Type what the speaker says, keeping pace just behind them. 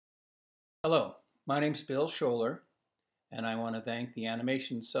Hello, my name's Bill Scholler, and I want to thank the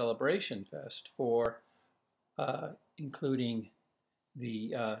Animation Celebration Fest for including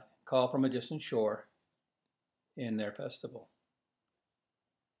the Call from a Distant Shore in their festival.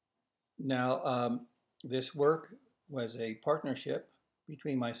 Now, this work was a partnership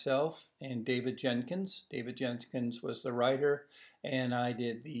between myself and David Jenkins. David Jenkins was the writer, and I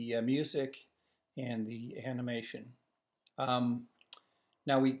did the music and the animation. Um,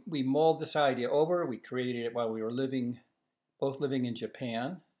 Now we mulled this idea over. We created it while we were both living in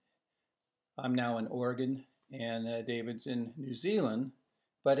Japan. I'm now in Oregon, and David's in New Zealand.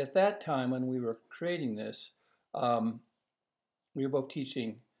 But at that time, when we were creating this, um, we were both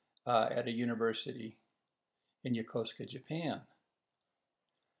teaching at a university in Yokosuka, Japan.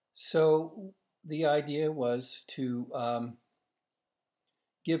 So the idea was to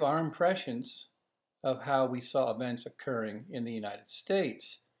give our impressions of how we saw events occurring in the United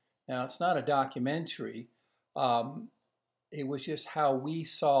States. Now, it's not a documentary. Um, it was just how we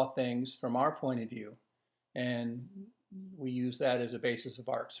saw things from our point of view. And we use that as a basis of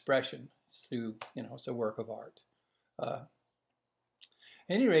our expression through, it's a work of art. At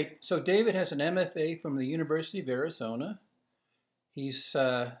any rate, so David has an MFA from the University of Arizona. He's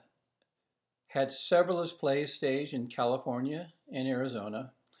had several of his plays staged in California and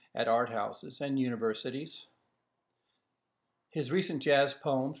Arizona at art houses and universities. His recent jazz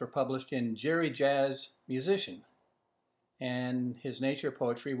poems were published in Jerry Jazz Musician, and his nature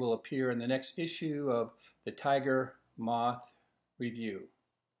poetry will appear in the next issue of the Tiger Moth Review.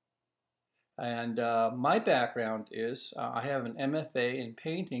 And my background is I have an MFA in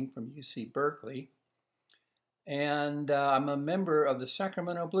painting from UC Berkeley, and I'm a member of the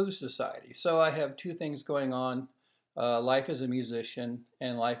Sacramento Blues Society. So I have two things going on, life as a musician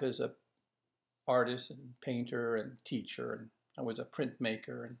and life as an artist and painter and teacher, and I was a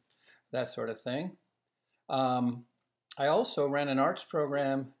printmaker and that sort of thing. I also ran an arts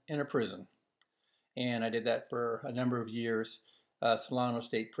program in a prison, and I did that for a number of years, Solano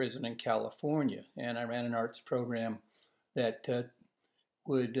State Prison in California, and I ran an arts program that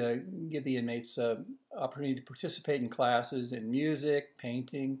would give the inmates opportunity to participate in classes in music,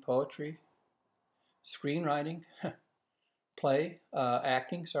 painting, poetry, screenwriting,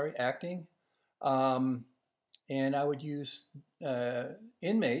 acting. And I would use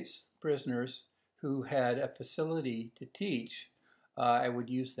inmates, prisoners who had a facility to teach. I would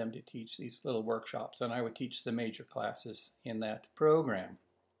use them to teach these little workshops, and I would teach the major classes in that program.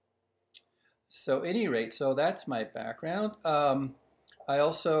 So, at any rate, so that's my background. I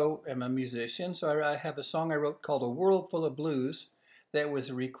also am a musician, so I have a song I wrote called A World Full of Blues that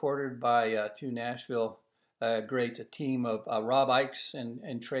was recorded by two Nashville greats, a team of Rob Ikes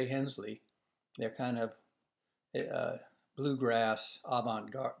and Trey Hensley. They're kind of bluegrass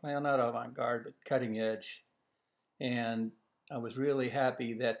avant-garde, well, not avant-garde, but cutting edge. And I was really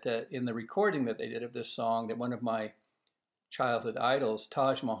happy that in the recording that they did of this song, that one of my childhood idols,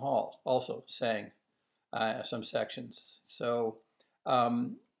 Taj Mahal, also sang some sections. So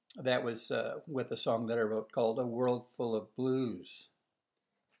that was with a song that I wrote called A World Full of Blues.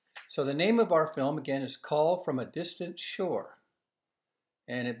 So the name of our film, again, is Call from a Distant Shore.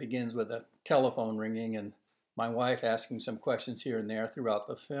 And it begins with a telephone ringing and my wife asking some questions here and there throughout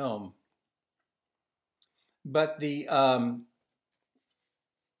the film. But let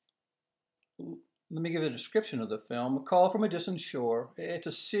me give a description of the film. A Call from a Distant Shore. It's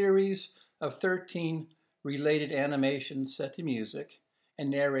a series of 13 related animations set to music and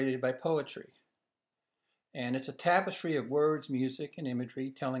narrated by poetry. And it's a tapestry of words, music, and imagery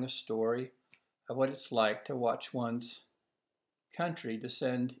telling a story of what it's like to watch one's country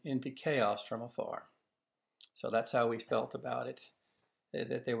descend into chaos from afar. So that's how we felt about it,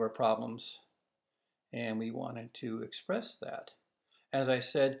 that there were problems, and we wanted to express that. As I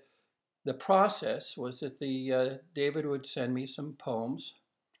said, the process was that David would send me some poems,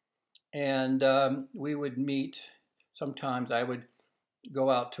 and we would meet. Sometimes I would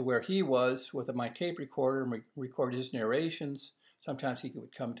go out to where he was with my tape recorder and record his narrations. Sometimes he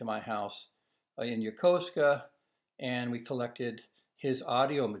would come to my house in Yokosuka, and we collected his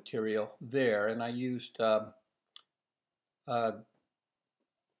audio material there. And I used a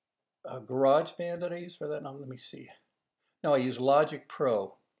GarageBand that I used for that. Now, let me see. No, I used Logic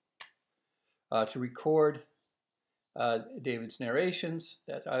Pro to record David's narrations.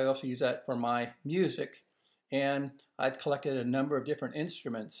 I also use that for my music. And I'd collected a number of different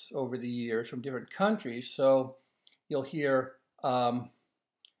instruments over the years from different countries. So you'll hear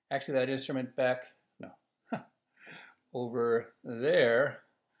actually that instrument back, no, over there.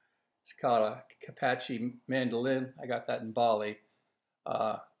 It's called a Kapachi mandolin. I got that in Bali.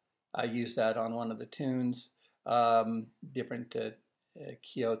 I used that on one of the tunes. Different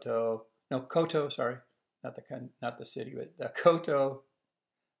Kyoto, no Koto, sorry, not the city, but Koto,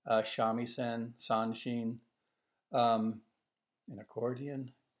 shamisen, sanshin, um, an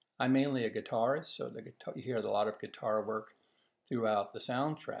accordion. I'm mainly a guitarist, so you hear a lot of guitar work throughout the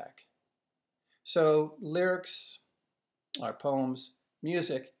soundtrack. So lyrics are poems,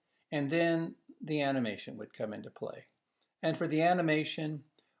 music, and then the animation would come into play. And for the animation,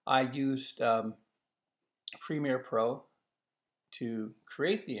 I used Premiere Pro to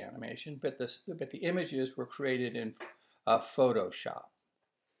create the animation, but the images were created in Photoshop.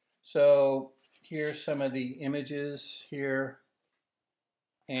 So here's some of the images here.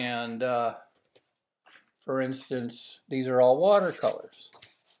 And for instance, these are all watercolors.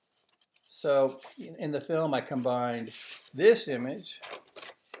 So in the film, I combined this image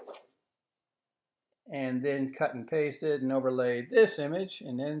and then cut and pasted and overlaid this image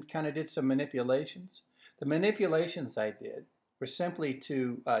and then kind of did some manipulations. The manipulations I did were simply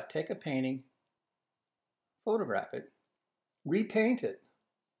to take a painting, photograph it, repaint it,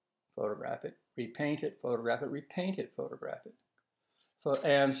 photograph it, repaint it, photograph it, repaint it, photograph it.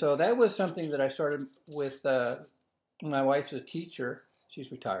 And so that was something that I started with. My wife's a teacher.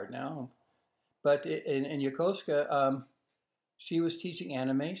 She's retired now. But in Yokosuka, she was teaching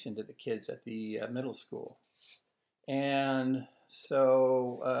animation to the kids at the middle school. And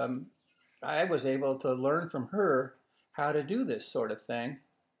so I was able to learn from her how to do this sort of thing,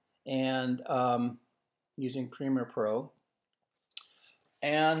 and using Premiere Pro.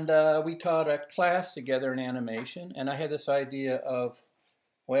 And we taught a class together in animation, and I had this idea of,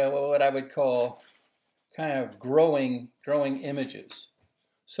 well, what I would call kind of growing images.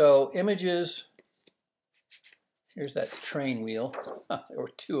 So images, here's that train wheel. There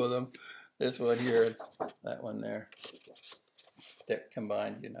were two of them. This one here, that one there. They're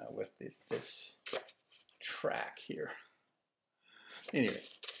combined, with this track here. Anyway,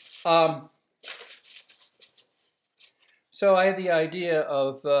 so I had the idea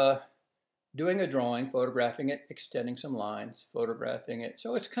of doing a drawing, photographing it, extending some lines, photographing it.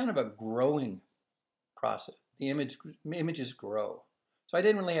 So it's kind of a growing process. The images grow. So I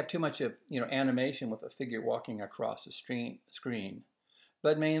didn't really have too much of animation with a figure walking across the screen,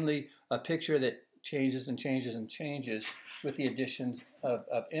 but mainly a picture that changes and changes and changes with the additions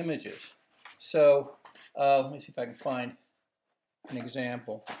of images. So let me see if I can find an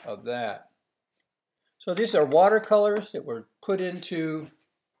example of that. So these are watercolors that were put into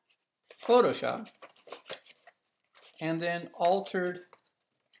Photoshop and then altered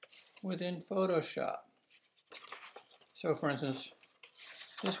within Photoshop. So for instance,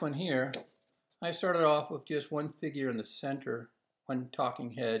 this one here, I started off with just one figure in the center, one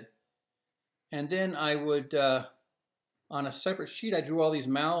talking head, and then I would, on a separate sheet, I drew all these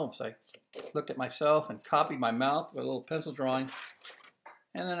mouths. I looked at myself and copied my mouth with a little pencil drawing,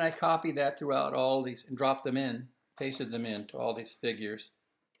 and then I copied that throughout all these and dropped them in, pasted them into all these figures,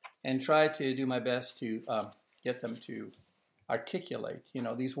 and tried to do my best to get them to articulate,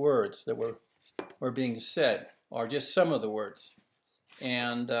 these words that were being said, or just some of the words.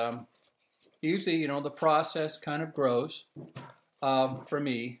 And usually, the process kind of grows. For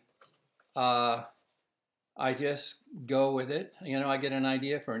me, I just go with it. I get an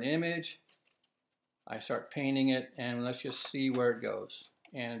idea for an image, I start painting it, and let's just see where it goes,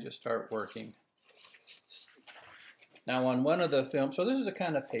 and just start working. Now on one of the films, so this is the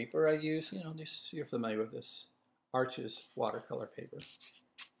kind of paper I use, you're familiar with this, Arches watercolor paper.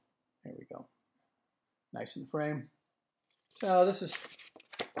 There we go. Nice and frame. So this is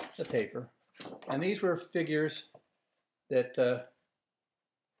the paper. And these were figures that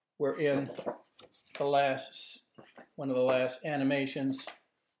were in one of the last animations.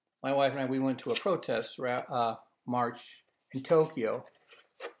 My wife and I, we went to a protest march in Tokyo.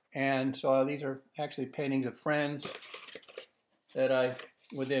 And so these are actually paintings of friends that I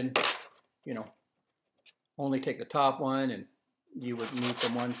would then, only take the top one and you would move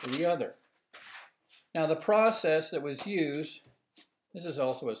from one to the other. Now the process that was used, this is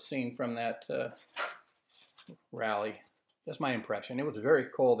also a scene from that rally. That's my impression. It was very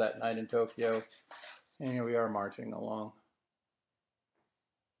cold that night in Tokyo, and here we are marching along.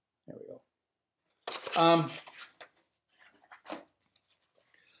 There we go.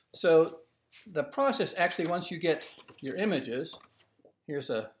 So the process, actually, once you get your images,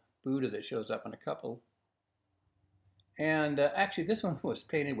 here's a Buddha that shows up in a couple. And actually, this one was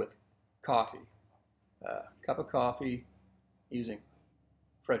painted with coffee, cup of coffee using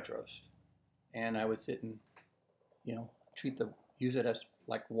French roast. And I would sit and, use it as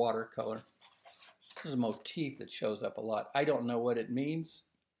like watercolor. This is a motif that shows up a lot. I don't know what it means.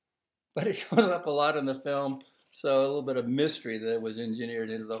 but it shows up a lot in the film. So a little bit of mystery that was engineered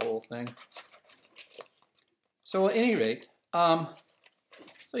into the whole thing. So at any rate, so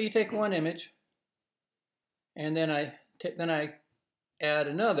you take one image, and then I add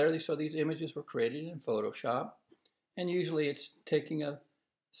another. So these images were created in Photoshop, and usually it's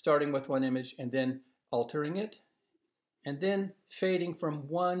starting with one image and then altering it, and then fading from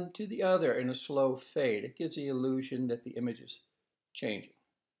one to the other in a slow fade. It gives the illusion that the image is changing,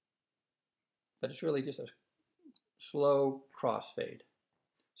 but it's really just a slow crossfade.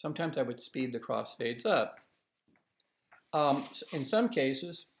 Sometimes I would speed the crossfades up. In some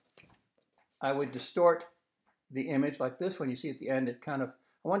cases, I would distort the image like this one. You see at the end, it kind of,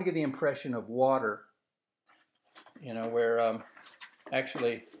 I want to give the impression of water, you know, where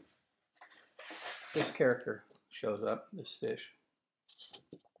actually this character shows up, this fish.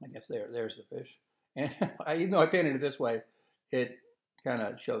 I guess there's the fish. And even though I painted it this way, it kind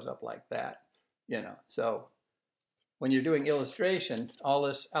of shows up like that, you know. So when you're doing illustration, all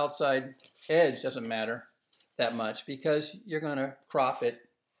this outside edge doesn't matter that much because you're going to crop it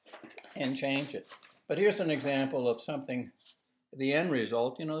and change it. But here's an example of something, the end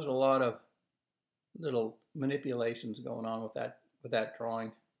result. You know, there's a lot of little manipulations going on with that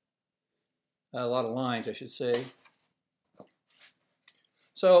drawing. A lot of lines, I should say.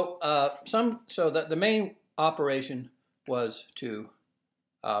 So the main operation was to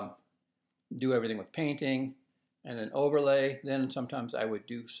do everything with painting and then overlay. Then sometimes I would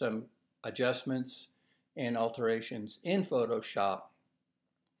do some adjustments and alterations in Photoshop.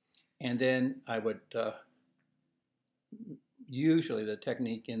 And then I would, usually the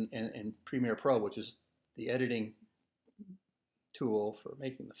technique in Premiere Pro, which is the editing tool for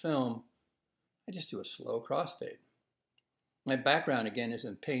making the film, I just do a slow crossfade. My background, again, is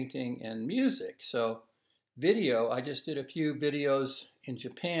in painting and music. So video, I just did a few videos in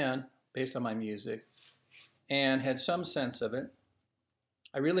Japan based on my music and had some sense of it.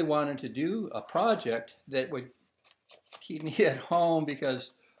 I really wanted to do a project that would keep me at home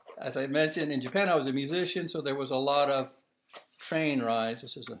because, as I mentioned, in Japan I was a musician, so there was a lot of train rides.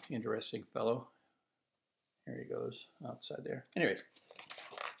 This is an interesting fellow. Here he goes outside there. Anyway,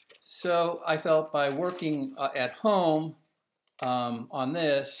 so I felt by working at home on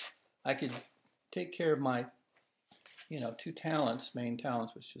this, I could take care of my, you know, two talents, main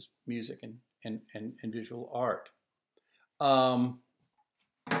talents, which is music and visual art.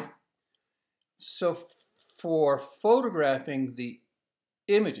 So for photographing the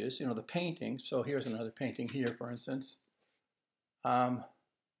images, you know, the painting, so here's another painting here, for instance. I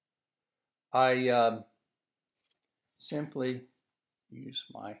simply use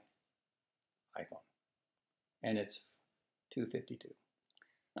my iPhone, and it's 252.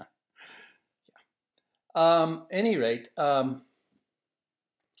 Any rate,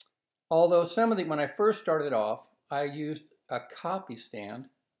 although some of the, when I first started off, I used a copy stand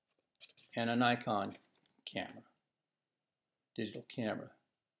and a Nikon camera, digital camera.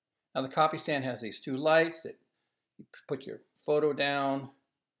 Now the copy stand has these two lights that you put your photo down,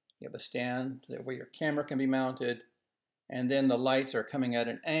 you have a stand where your camera can be mounted, and then the lights are coming at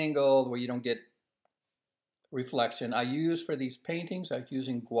an angle where you don't get reflection. I use for these paintings, I'm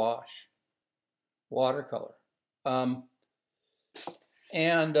using gouache, watercolor. Yeah,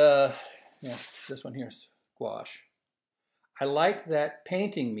 this one here is gouache. I like that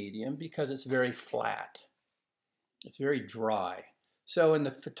painting medium because it's very flat. It's very dry. So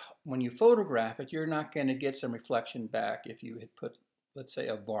when you photograph it, you're not going to get some reflection back if you had put, let's say,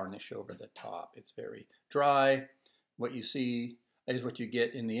 a varnish over the top. It's very dry. What you see is what you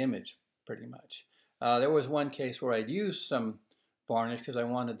get in the image, pretty much. There was one case where I'd used some varnish because I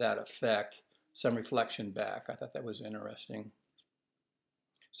wanted that effect, some reflection back. I thought that was interesting.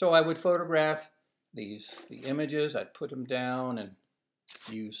 So I would photograph the images. I'd put them down and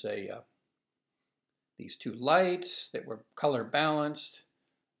use these two lights that were color balanced,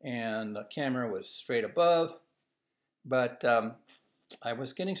 and the camera was straight above. But I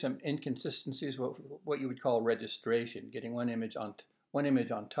was getting some inconsistencies, what you would call registration, getting one image on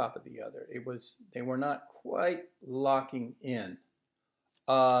top of the other. They were not quite locking in.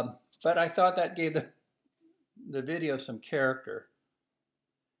 But I thought that gave the video some character.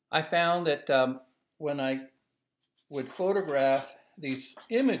 I found that when I would photograph these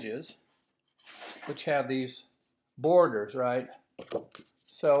images, which have these borders, right?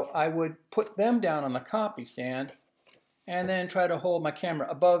 So I would put them down on the copy stand and then try to hold my camera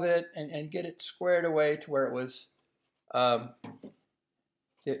above it and get it squared away to where it was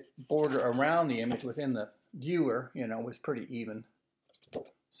the border around the image within the viewer, you know, was pretty even.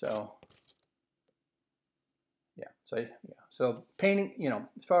 So So yeah. So painting, you know,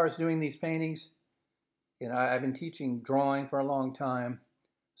 as far as doing these paintings, you know, I've been teaching drawing for a long time,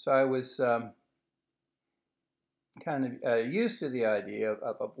 so I was kind of used to the idea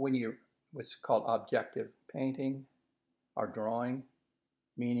of when you what's called objective painting or drawing,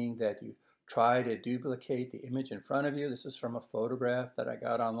 meaning that you try to duplicate the image in front of you. This is from a photograph that I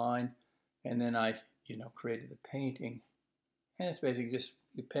got online, and then I, you know, created the painting. And it's basically just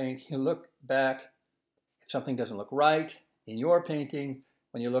you paint, you look back. If something doesn't look right in your painting,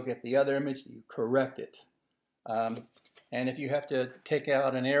 when you look at the other image, you correct it. And if you have to take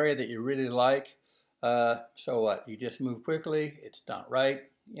out an area that you really like, so what? You just move quickly, it's not right,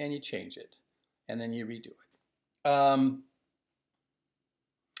 and you change it. And then you redo it.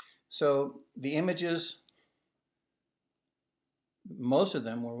 So the images, most of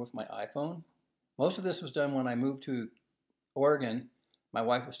them were with my iPhone. Most of this was done when I moved to Oregon. My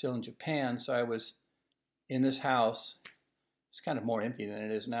wife was still in Japan, so I was in this house. It's kind of more empty than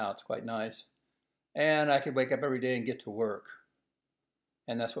it is now. It's quite nice. And I could wake up every day and get to work.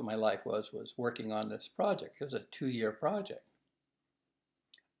 And that's what my life was working on this project. It was a 2-year project.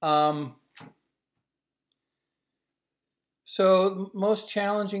 So most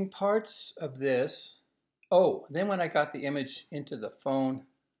challenging parts of this, then when I got the image into the phone,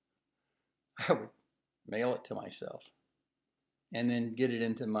 I would mail it to myself and then get it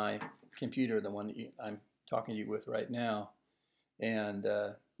into my computer, the one that I'm talking to you with right now, and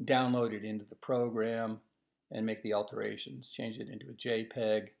download it into the program and make the alterations, change it into a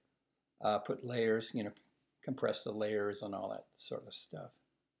JPEG, put layers, you know, compress the layers and all that sort of stuff.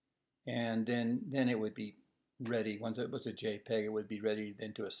 And then it would be ready. Once it was a JPEG, it would be ready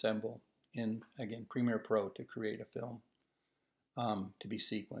then to assemble in, again, Premiere Pro to create a film, to be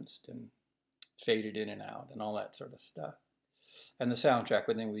sequenced and faded in and out and all that sort of stuff. And the soundtrack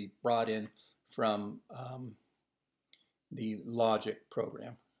would then be brought in from the Logic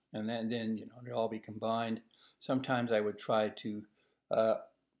program. And then you know, it'd all be combined. Sometimes I would try to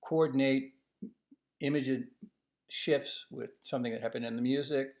coordinate image shifts with something that happened in the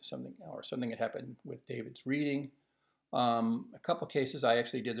music, something that happened with David's reading. A couple cases I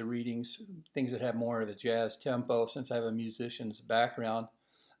actually did the readings, things that have more of a jazz tempo. Since I have a musician's background,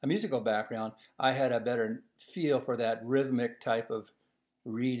 a musical background, I had a better feel for that rhythmic type of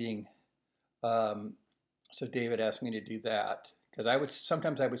reading. So David asked me to do that, because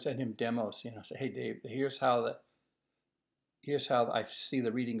sometimes I would send him demos, you know, say, hey Dave, here's how I see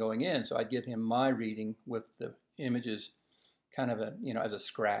the reading going in. So I'd give him my reading with the images, kind of you know, as a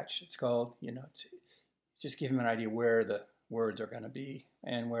scratch, it's called, you know, it's just give him an idea where the words are going to be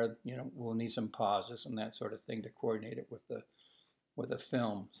and where, you know, we'll need some pauses and that sort of thing to coordinate it with the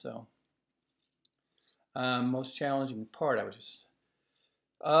film. So most challenging part, I was just,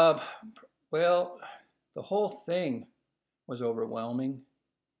 well, the whole thing was overwhelming.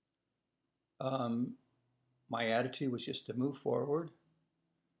 My attitude was just to move forward.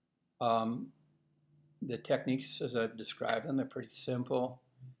 The techniques, as I've described them, they're pretty simple.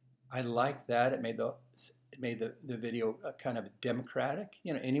 I like that. It made the video kind of democratic.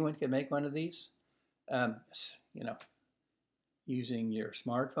 You know, anyone can make one of these. You know, using your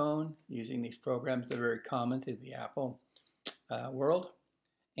smartphone, using these programs that are very common to the Apple world,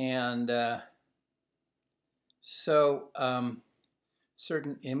 and so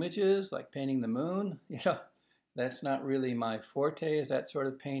certain images like painting the moon, you know, that's not really my forte, is that sort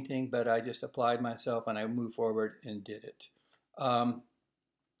of painting, but I just applied myself and I moved forward and did it.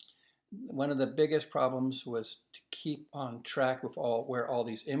 One of the biggest problems was to keep on track with where all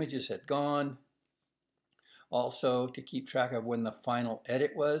these images had gone. Also to keep track of when the final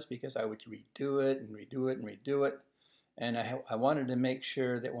edit was, because I would redo it and redo it and redo it. And I wanted to make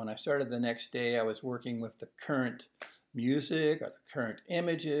sure that when I started the next day, I was working with the current music or the current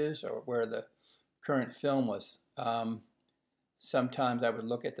images or where the current film was. Sometimes I would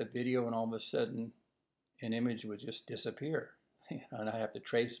look at the video and all of a sudden an image would just disappear. And I have to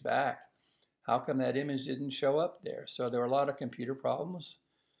trace back. How come that image didn't show up there? So there were a lot of computer problems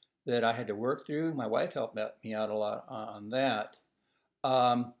that I had to work through. My wife helped me out a lot on that.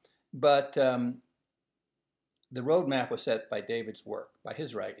 But the roadmap was set by David's work, by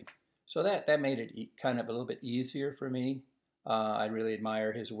his writing. So that made it kind of a little bit easier for me. I really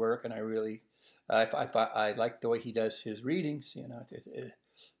admire his work, and I like the way he does his readings. You know,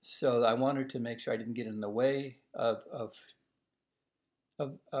 so I wanted to make sure I didn't get in the way of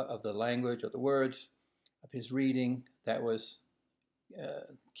the language or the words of his reading that was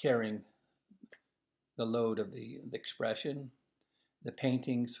carrying the load of the expression. The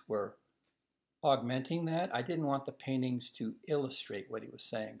paintings were augmenting that. I didn't want the paintings to illustrate what he was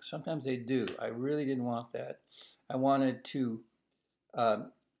saying. Sometimes they do. I really didn't want that. I wanted to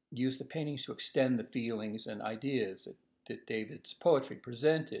um, use the paintings to extend the feelings and ideas that David's poetry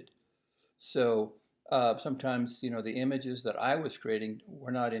presented. So sometimes, the images that I was creating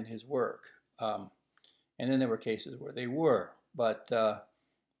were not in his work. And then there were cases where they were. But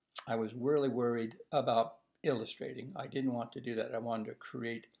I was really worried about illustrating. I didn't want to do that. I wanted to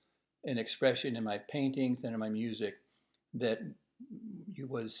create an expression in my paintings and in my music that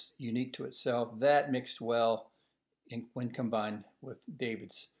was unique to itself. That mixed well when combined with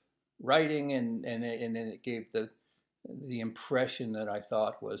David's writing, and then it gave the impression that I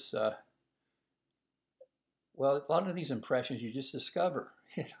thought was, well, a lot of these impressions you just discover.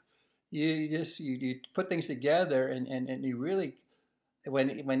 You put things together, and you really,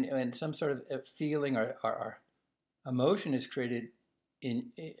 when some sort of feeling or emotion is created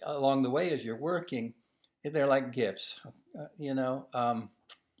along the way as you're working, they're like gifts,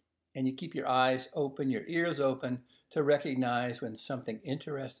 and you keep your eyes open, your ears open to recognize when something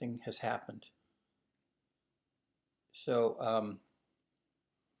interesting has happened. So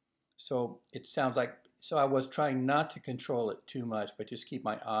it sounds like, so I was trying not to control it too much, but just keep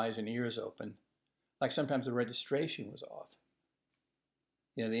my eyes and ears open. Like sometimes the registration was off.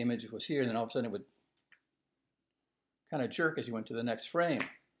 The image was here, and then all of a sudden it would kind of jerk as you went to the next frame.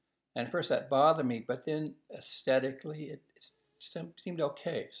 And at first that bothered me, but then aesthetically it seemed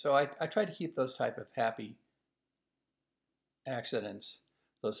okay. So I tried to keep those type of happy accidents,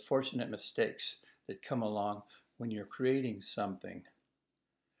 those fortunate mistakes that come along when you're creating something.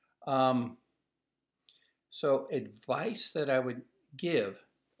 So advice that I would give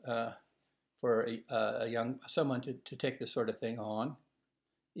for someone to take this sort of thing on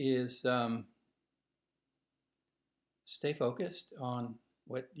is stay focused on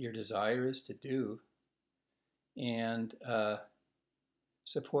what your desire is to do, and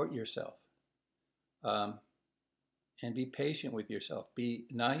support yourself, and be patient with yourself. Be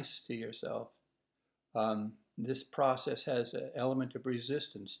nice to yourself. This process has an element of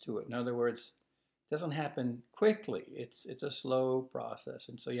resistance to it. In other words, it doesn't happen quickly. It's a slow process,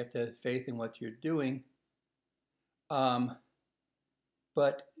 and so you have to have faith in what you're doing.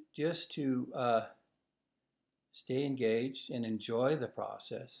 But just to stay engaged and enjoy the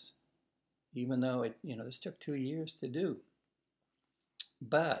process, even though this took 2 years to do.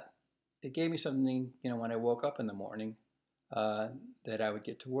 But it gave me something, when I woke up in the morning, that I would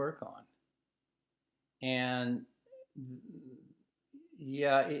get to work on. And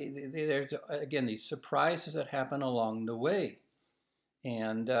yeah, there's again these surprises that happen along the way,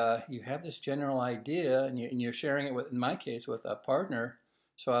 and you have this general idea, and you're sharing it with, in my case, with a partner.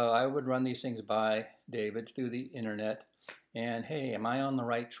 So I would run these things by David through the internet, and hey, am I on the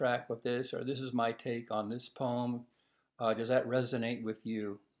right track with this? Or this is my take on this poem. Does that resonate with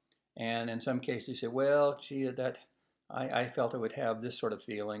you? And in some cases, he said, well, gee, I felt it would have this sort of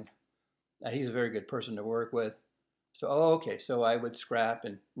feeling. He's a very good person to work with. So, okay, so I would scrap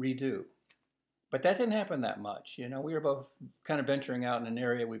and redo. But that didn't happen that much. We were both kind of venturing out in an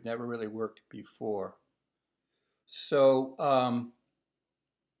area we've never really worked before. So,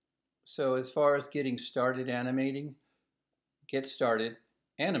 so as far as getting started animating, get started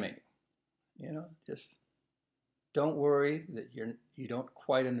animating. Just don't worry that you don't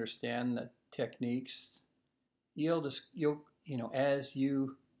quite understand the techniques. As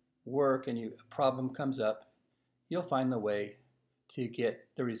you work and a problem comes up, you'll find the way to get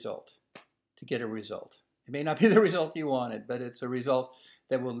a result. It may not be the result you wanted, but it's a result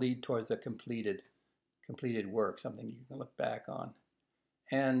that will lead towards a completed work, something you can look back on.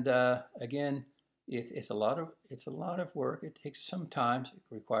 And again, it's a lot of work. It takes some time. It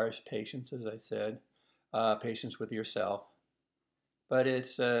requires patience, as I said, patience with yourself. But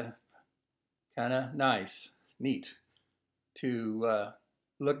it's kind of neat to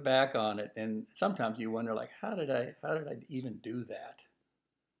look back on it, and sometimes you wonder, like, how did I even do that?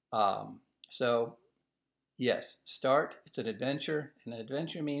 So yes, start. It's an adventure, and an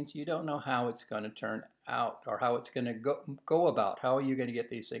adventure means you don't know how it's going to turn out or how it's going to go about. How are you going to get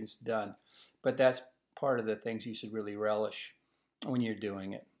these things done? But that's part of the things you should really relish when you're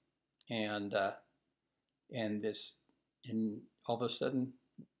doing it. And all of a sudden,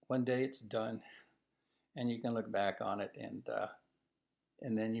 one day it's done, and you can look back on it,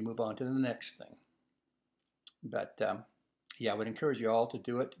 and then you move on to the next thing. But yeah, I would encourage you all to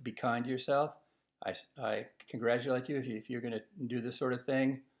do it. Be kind to yourself. I congratulate you if you're going to do this sort of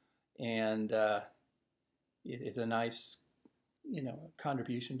thing, and it's a nice,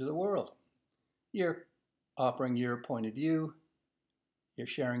 contribution to the world. You're offering your point of view. You're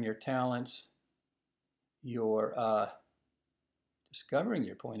sharing your talents. You're discovering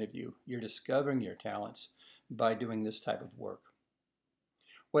your point of view. You're discovering your talents. by doing this type of work.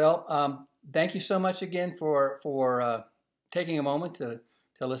 Well, thank you so much again for taking a moment to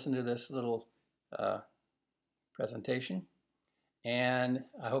listen to this little presentation, and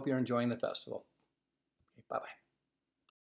I hope you're enjoying the festival. Bye-bye.